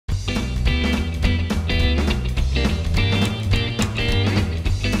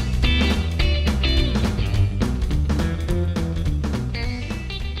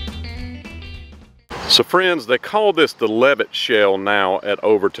So friends, they call this the Levitt shell now at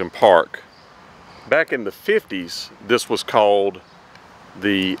Overton Park. Back in the 50s, this was called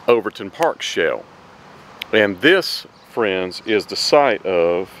the Overton Park shell. And this, friends, is the site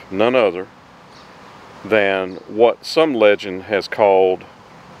of none other than what some legend has called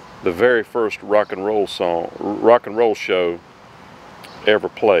the very first rock and roll show ever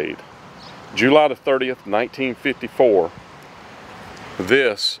played. July the 30th, 1954.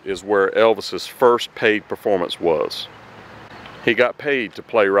 This is where Elvis's first paid performance was. He got paid to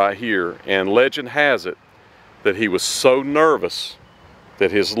play right here, and legend has it that he was so nervous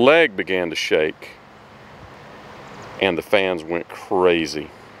that his leg began to shake and the fans went crazy.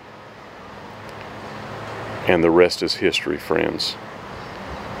 And the rest is history, friends.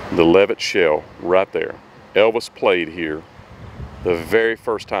 The Levitt shell right there. Elvis played here the very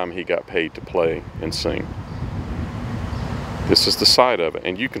first time he got paid to play and sing. This is the site of it,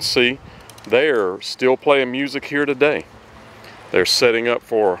 and you can see they're still playing music here today. They're setting up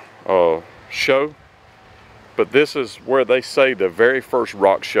for a show, but this is where they say the very first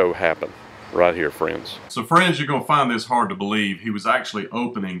rock show happened, right here, friends. So friends, you're gonna find this hard to believe. He was actually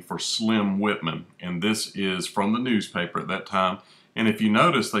opening for Slim Whitman, and this is from the newspaper at that time. And if you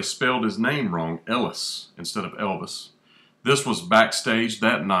notice, they spelled his name wrong, Ellis, instead of Elvis. This was backstage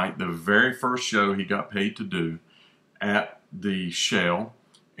that night, the very first show he got paid to do at the shell.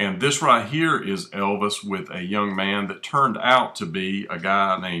 And this right here is Elvis with a young man that turned out to be a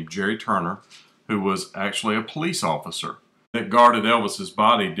guy named Jerry Turner, who was actually a police officer that guarded Elvis's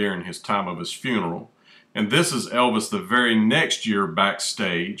body during his time of his funeral. And this is Elvis the very next year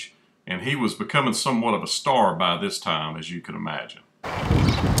backstage, and he was becoming somewhat of a star by this time, as you can imagine.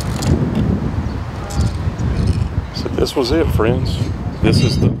 So this was it, friends. This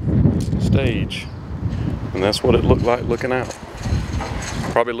is the stage. And that's what it looked like looking out.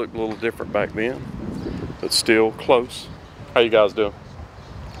 Probably looked a little different back then, but still close. How you guys doing?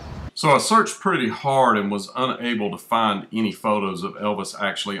 So I searched pretty hard and was unable to find any photos of Elvis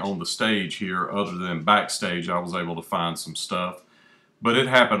actually on the stage here other than backstage. I was able to find some stuff, but it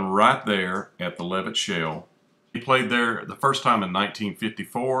happened right there at the Levitt shell. He played there the first time in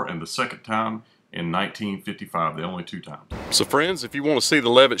 1954 and the second time in 1955, the only two times. So friends, if you want to see the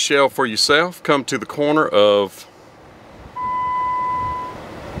Levitt shell for yourself, come to the corner of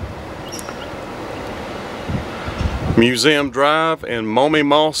Museum Drive and Mommy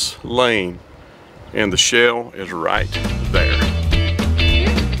Moss Lane, and the shell is right